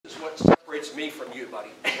what separates me from you, buddy.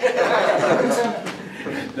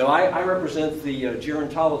 No, I represent the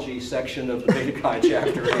gerontology section of the Beta Chi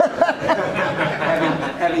chapter.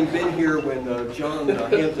 having been here when John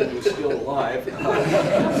Hampden was still alive.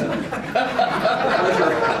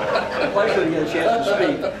 Pleasure to get a chance to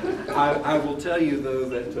speak. I will tell you, though,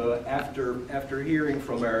 that after hearing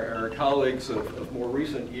from our colleagues of more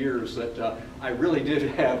recent years, that I really did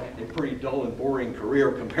have a pretty dull and boring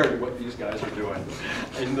career compared to what these guys are doing,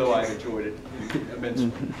 even though I enjoyed it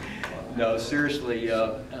immensely. No, seriously,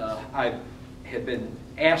 I had been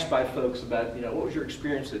asked by folks about, what was your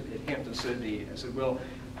experience at Hampden-Sydney? I said, well,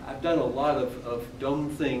 I've done a lot of dumb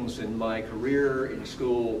things in my career in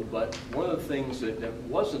school, but one of the things that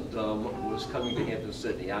wasn't dumb was coming to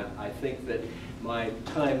Hampden-Sydney. I think that my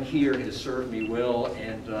time here has served me well,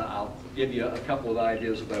 and I'll give you a couple of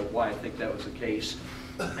ideas about why I think that was the case.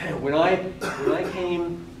 When I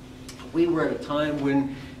came, we were at a time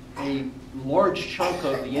when a large chunk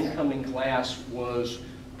of the incoming class was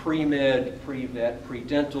pre-med, pre-vet,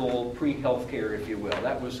 pre-dental, pre-healthcare, if you will.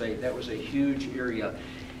 That was a huge area.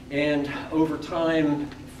 And over time,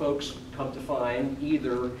 folks come to find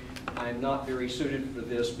either I'm not very suited for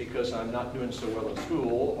this because I'm not doing so well in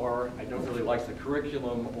school, or I don't really like the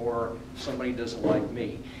curriculum, or somebody doesn't like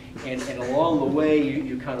me. And along the way,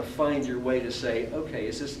 you kind of find your way to say, okay,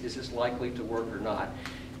 is this likely to work or not?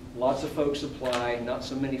 Lots of folks apply, not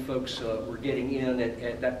so many folks were getting in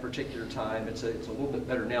at that particular time. It's a little bit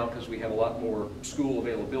better now because we have a lot more school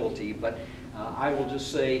availability, but I will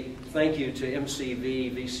just say thank you to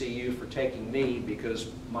MCV, VCU for taking me, because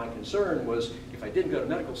my concern was if I didn't go to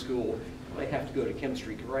medical school, I'd have to go to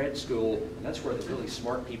chemistry grad school, and that's where the really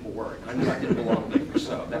smart people were. I knew I didn't belong there,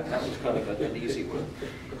 so that was kind of an easy one.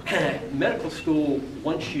 Medical school,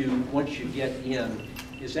 once you get in,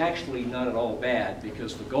 is actually not at all bad,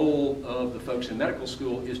 because the goal of the folks in medical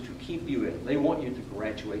school is to keep you in. They want you to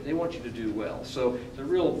graduate. They want you to do well. So the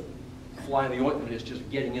real fly in the ointment is just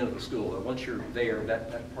getting into the school. And once you're there,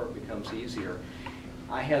 that part becomes easier.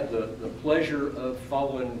 I had the pleasure of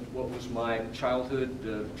following what was my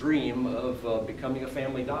childhood dream of becoming a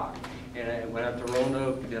family doc. And I went out to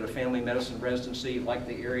Roanoke, did a family medicine residency, liked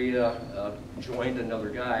the area, joined another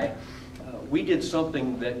guy. We did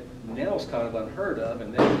something that now is kind of unheard of,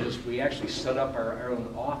 and that is we actually set up our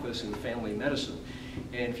own office in family medicine.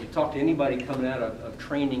 And if you talk to anybody coming out of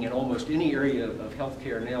training in almost any area of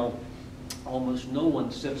healthcare now, almost no one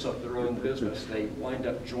sets up their own business. They wind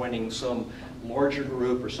up joining some larger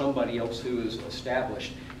group or somebody else who is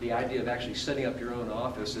established. The idea of actually setting up your own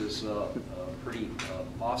office is pretty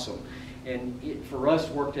awesome. And it, for us,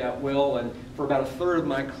 worked out well, and for about a third of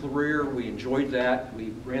my career, we enjoyed that.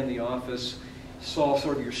 We ran the office, saw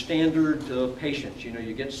sort of your standard patients.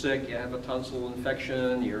 You get sick, you have a tonsil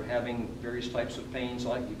infection, you're having various types of pains,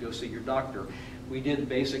 like you go see your doctor. We did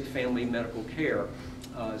basic family medical care.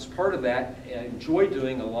 As part of that, I enjoy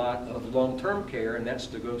doing a lot of long-term care, and that's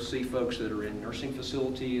to go see folks that are in nursing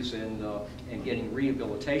facilities and getting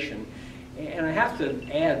rehabilitation. And I have to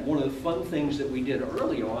add, one of the fun things that we did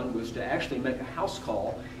early on was to actually make a house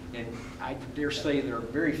call. And I dare say there are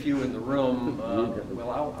very few in the room. Well,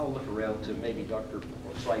 I'll look around to maybe Dr.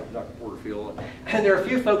 Sipe, Dr. Porterfield. And there are a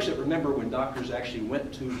few folks that remember when doctors actually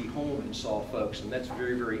went to the home and saw folks, and that's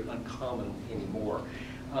very, very uncommon anymore.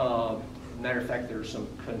 Matter of fact, there are some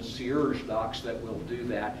concierge docs that will do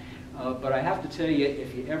that. But I have to tell you,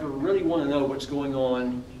 if you ever really want to know what's going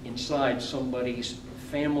on inside somebody's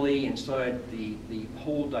family, inside the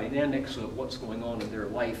whole dynamics of what's going on in their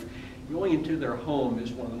life, going into their home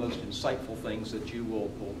is one of the most insightful things that you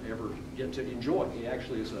will ever get to enjoy. It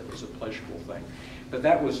actually is a pleasurable thing. But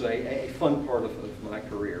that was a fun part of my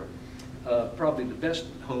career. Probably the best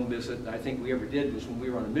home visit I think we ever did was when we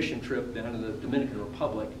were on a mission trip down to the Dominican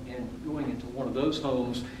Republic, and going into one of those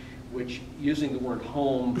homes, which, using the word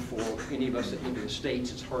home for any of us that live in the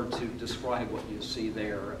States, it's hard to describe what you see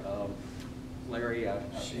there. Larry, I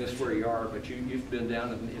miss where you are, but you've been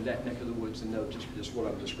down in that neck of the woods and know just what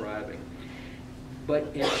I'm describing.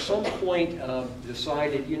 But at some point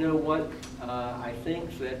decided, you know what, I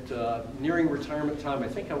think that nearing retirement time, I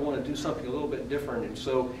think I want to do something a little bit different. And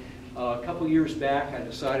so a couple years back, I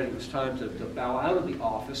decided it was time to bow out of the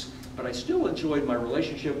office, but I still enjoyed my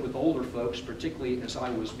relationship with older folks, particularly as I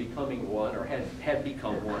was becoming one, or had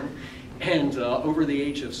become one. And over the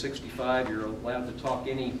age of 65, you're allowed to talk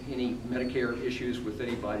any Medicare issues with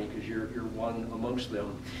anybody because you're one amongst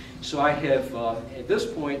them. So I have, at this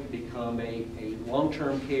point, become a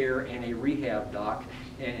long-term care and a rehab doc,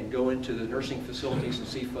 and go into the nursing facilities and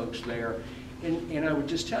see folks there. And I would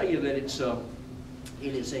just tell you that it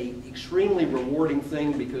is a extremely rewarding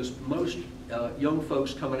thing, because most young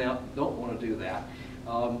folks coming out don't want to do that.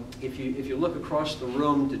 If you look across the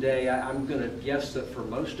room today, I'm going to guess that for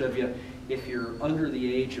most of you, if you're under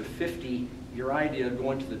the age of 50, your idea of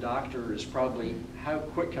going to the doctor is probably, how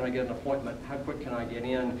quick can I get an appointment, how quick can I get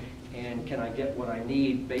in, and can I get what I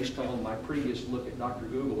need based on my previous look at Dr.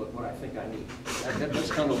 Google at what I think I need.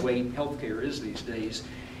 That's kind of the way healthcare is these days.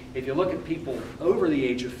 If you look at people over the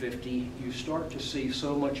age of 50, you start to see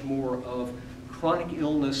so much more of chronic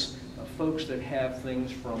illness, folks that have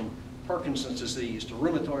things from Parkinson's disease to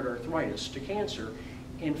rheumatoid arthritis to cancer,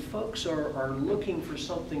 and folks are looking for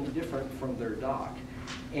something different from their doc.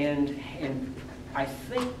 And I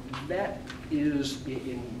think that is,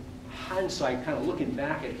 in hindsight, kind of looking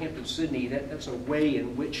back at Hampden-Sydney, that's a way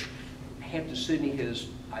in which Hampden-Sydney has,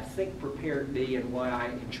 I think, prepared me, and why I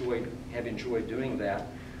have enjoyed doing that.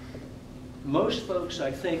 Most folks,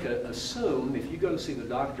 I think, assume if you go to see the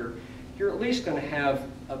doctor, you're at least going to have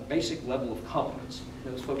a basic level of competence.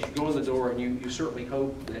 Those folks, you go in the door and you certainly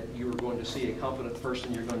hope that you're going to see a competent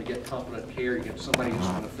person, you're going to get competent care, you get somebody who's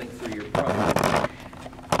going to think through your problem.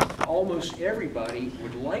 Almost everybody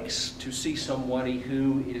would like to see somebody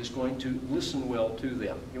who is going to listen well to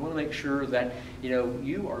them. You want to make sure that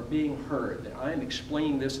you are being heard, that I'm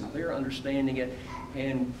explaining this and they're understanding it.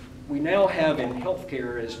 And we now have in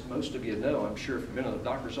healthcare, as most of you know, I'm sure if you've been in the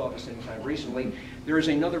doctor's office anytime recently, there is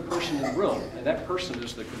another person in the room, and that person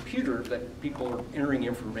is the computer that people are entering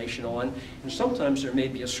information on, and sometimes there may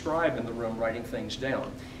be a scribe in the room writing things down.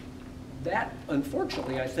 That,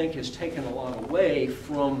 unfortunately, I think has taken a lot away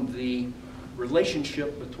from the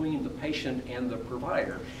relationship between the patient and the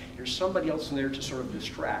provider. There's somebody else in there to sort of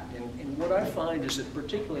distract. And what I find is that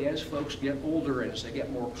particularly as folks get older and as they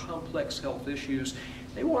get more complex health issues,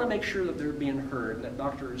 they want to make sure that they're being heard and that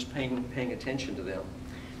doctor is paying attention to them.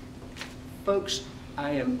 Folks,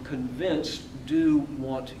 I am convinced, do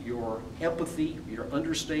want your empathy, your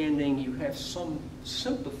understanding. You have some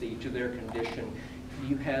sympathy to their condition.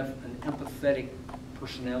 You have an empathetic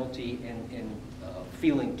personality and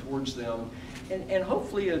feeling towards them, and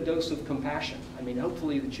hopefully a dose of compassion. I mean,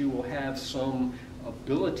 hopefully that you will have some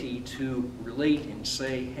ability to relate and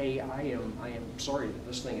say, hey, I am sorry that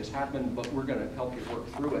this thing has happened, but we're going to help you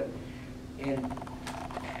work through it. And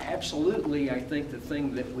absolutely, I think the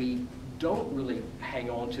thing that we don't really hang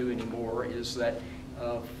on to anymore is that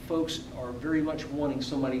folks are very much wanting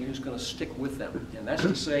somebody who's going to stick with them. And that's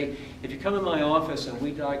to say, if you come in my office and we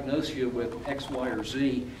diagnose you with X, Y, or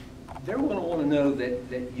Z, they're going to want to know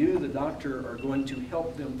that you, the doctor, are going to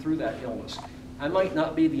help them through that illness. I might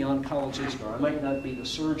not be the oncologist, or I might not be the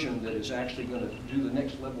surgeon that is actually going to do the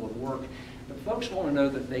next level of work, but folks want to know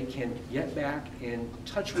that they can get back in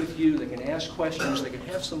touch with you, they can ask questions, they can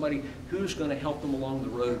have somebody who's going to help them along the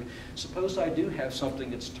road. Suppose I do have something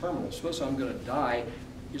that's terminal, suppose I'm going to die,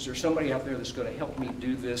 is there somebody out there that's going to help me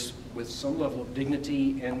do this with some level of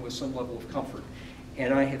dignity and with some level of comfort?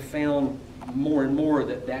 And I have found more and more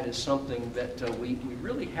that that is something that we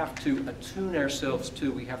really have to attune ourselves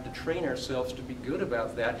to. We have to train ourselves to be good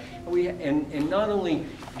about that. And not only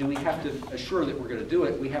do we have to assure that we're going to do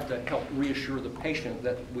it, we have to help reassure the patient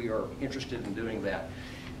that we are interested in doing that.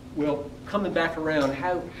 Well, coming back around,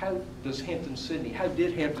 how did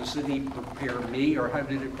Hampden-Sydney prepare me, or how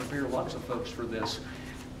did it prepare lots of folks for this?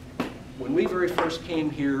 When we very first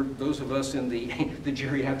came here, those of us in the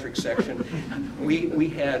geriatric section, we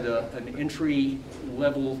had an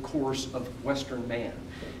entry-level course of Western man.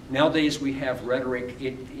 Nowadays we have rhetoric.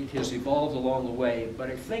 It has evolved along the way,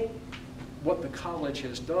 but I think what the college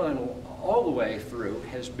has done all the way through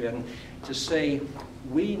has been to say,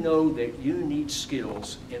 we know that you need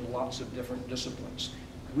skills in lots of different disciplines.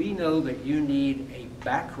 We know that you need a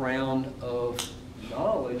background of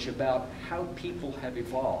knowledge about how people have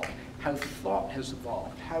evolved, how thought has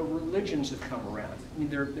evolved, how religions have come around. I mean,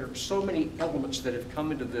 there are so many elements that have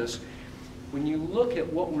come into this. When you look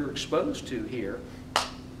at what we're exposed to here,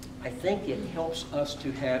 I think it helps us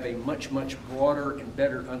to have a much, much broader and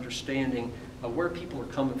better understanding of where people are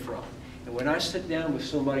coming from. And when I sit down with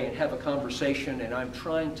somebody and have a conversation and I'm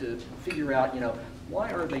trying to figure out,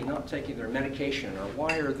 why are they not taking their medication, or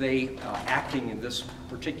why are they acting in this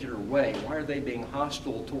particular way? Why are they being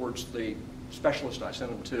hostile towards the specialist I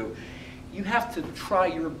sent them to? You have to try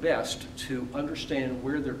your best to understand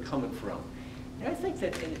where they're coming from. And I think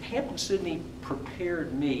that Hampden-Sydney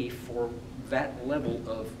prepared me for that level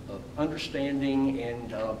of understanding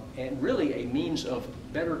and really a means of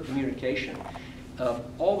better communication.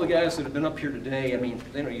 All the guys that have been up here today, I mean,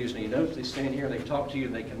 they don't use any notes. They stand here, they talk to you,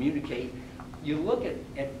 and they communicate. You look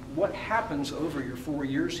at what happens over your 4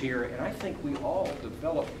 years here, and I think we all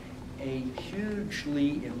develop a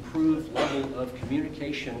hugely improved level of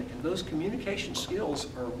communication, and those communication skills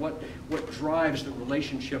are what drives the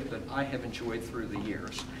relationship that I have enjoyed through the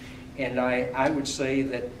years. And I would say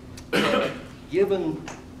that given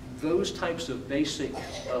those types of basic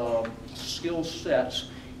skill sets,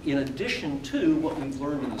 in addition to what we've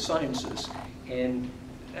learned in the sciences, and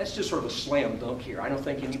that's just sort of a slam dunk here. I don't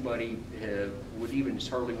think anybody would even, it's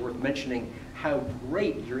hardly worth mentioning how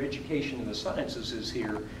great your education in the sciences is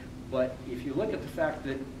here, but if you look at the fact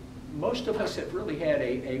that most of us have really had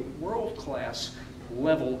a world-class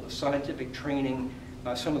level of scientific training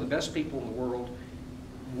by some of the best people in the world,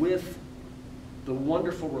 with the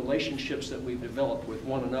wonderful relationships that we've developed with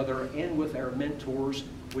one another and with our mentors,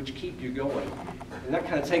 which keep you going. And that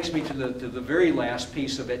kind of takes me to the very last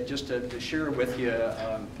piece of it, just to share with you.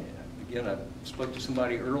 Again, I spoke to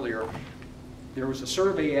somebody earlier. There was a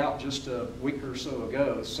survey out just a week or so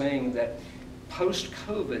ago saying that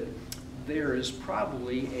post-COVID, there is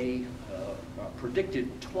probably a predicted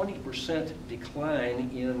 20% decline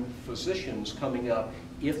in physicians coming up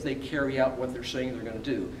if they carry out what they're saying they're going to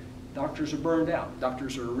do. Doctors are burned out.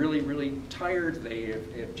 Doctors are really, really tired. They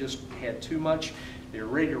have just had too much. They're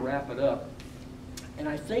ready to wrap it up. And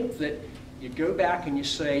I think that you go back and you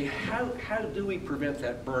say, how do we prevent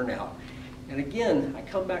that burnout? And again, I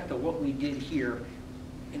come back to what we did here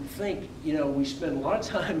and think, you know, we spend a lot of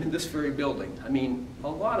time in this very building. I mean, a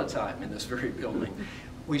lot of time in this very building.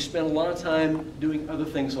 We spend a lot of time doing other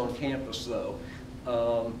things on campus, though.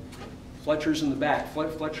 Fletcher's in the back.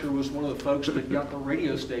 Fletcher was one of the folks that got the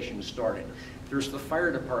radio station started. There's the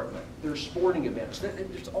fire department. There's sporting events.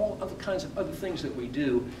 There's all other kinds of other things that we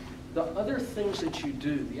do. The other things that you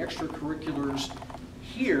do, the extracurriculars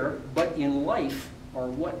here, but in life, are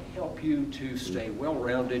what help you to stay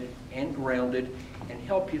well-rounded and grounded and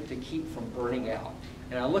help you to keep from burning out.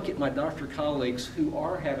 And I look at my doctor colleagues who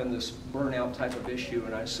are having this burnout type of issue,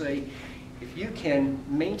 and I say, if you can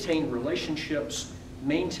maintain relationships,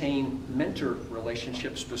 maintain mentor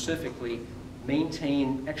relationships specifically,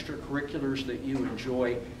 maintain extracurriculars that you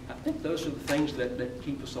enjoy, I think those are the things that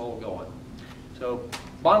keep us all going. So,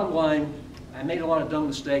 bottom line, I made a lot of dumb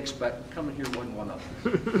mistakes, but coming here wasn't one of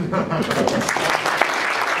them.